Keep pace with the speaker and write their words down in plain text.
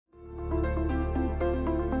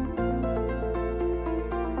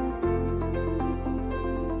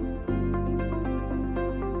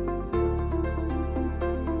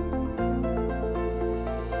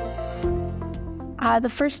The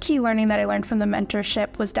first key learning that I learned from the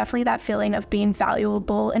mentorship was definitely that feeling of being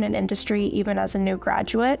valuable in an industry, even as a new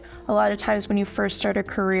graduate. A lot of times when you first start a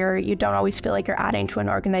career, you don't always feel like you're adding to an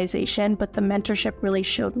organization, but the mentorship really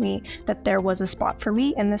showed me that there was a spot for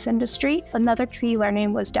me in this industry. Another key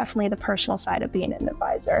learning was definitely the personal side of being an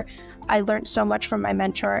advisor. I learned so much from my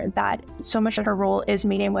mentor that so much of her role is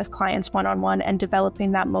meeting with clients one-on-one and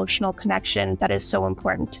developing that emotional connection that is so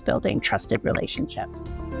important to building trusted relationships.